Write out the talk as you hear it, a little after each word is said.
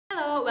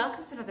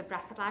welcome to another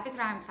Bradford Libraries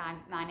Rhyme Time.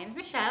 My name is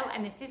Michelle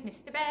and this is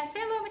Mr. Bear. Say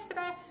hello, Mr.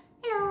 Bear.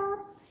 Hello.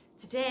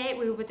 Today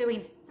we will be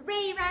doing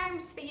 3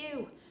 rhymes for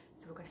you.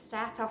 So we're going to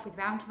start off with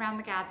Round and Round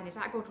the Garden. Is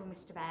that a good one,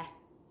 Mr. Bear?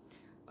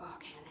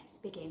 Okay, let's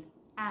begin.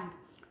 And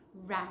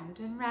round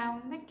the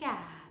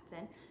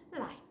garden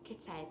like a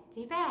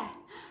teddy bear.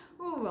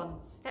 1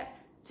 step,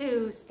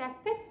 2 step,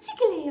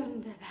 particularly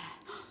under there.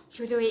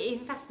 Should we do it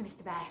even faster,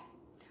 Mr. Bear?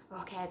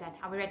 Okay then,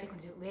 are we ready? We're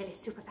going to do it really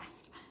super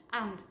fast.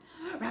 And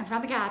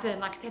round the garden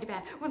like a teddy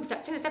bear. 1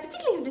 step, 2 step,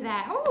 particularly under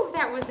there. Oh,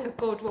 that was a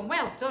good one.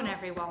 Well done,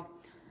 everyone.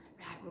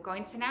 Right, we're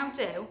going to now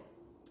do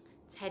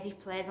Teddy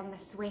plays on the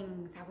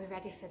swings. Are we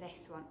ready for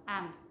this one?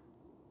 And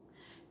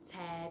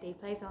Teddy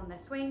plays on the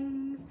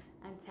swings,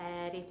 and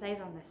Teddy plays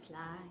on the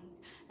slide,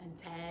 and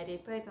Teddy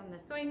plays on the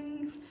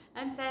swings,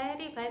 and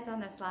Teddy plays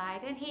on the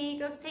slide, and he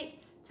goes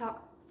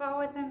tick-tock,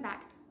 forwards and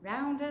back,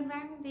 round and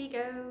round he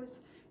goes.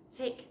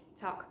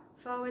 Tick-tock,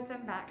 forwards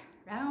and back,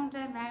 round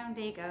and round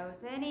he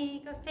goes, and he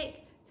goes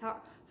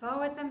tick-tock,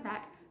 forwards and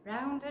back,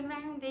 round and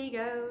round he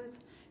goes.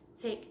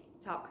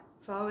 Tick-tock,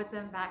 forwards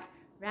and back,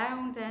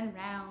 round and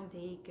round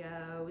he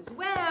goes.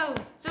 Well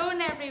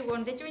done,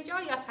 everyone. Did you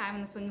enjoy your time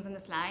on the swings and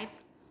the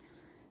slides?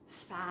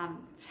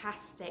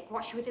 Fantastic.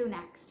 What should we do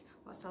next?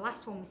 What's the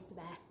last one, Mr.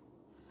 Bear?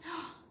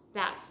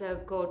 That's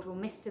a good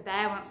one. Mr.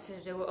 Bear wants to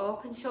do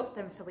open, shut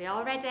them. So we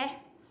all ready?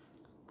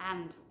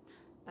 And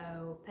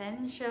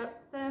open,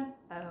 shut them,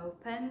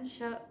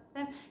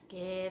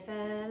 give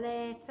a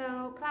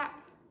little clap.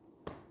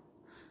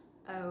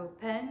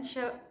 Open,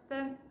 shut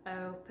them,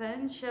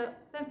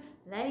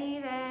 lay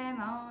them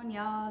on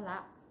your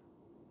lap.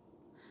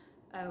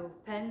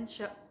 Open,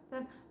 shut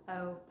them,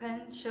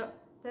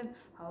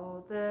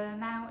 hold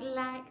them out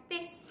like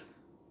this.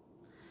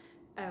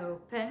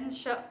 Open,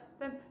 shut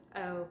them,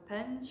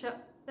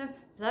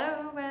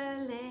 blow a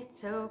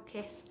little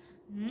kiss.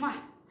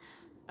 Mwah!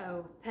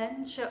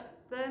 Open, shut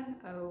them,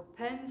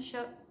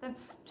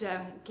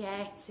 don't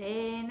get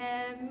in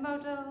a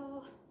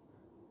muddle.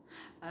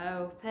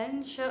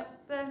 Open,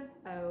 shut them,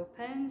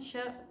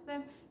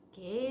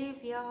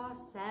 give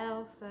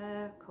yourself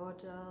a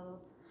cuddle.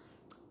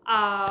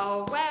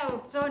 Oh,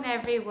 well done,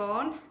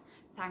 everyone.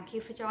 Thank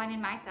you for joining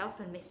myself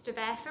and Mr.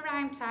 Bear for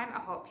Rhyme Time. I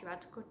hope you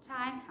had a good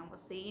time and we'll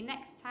see you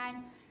next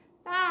time.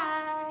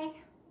 Bye.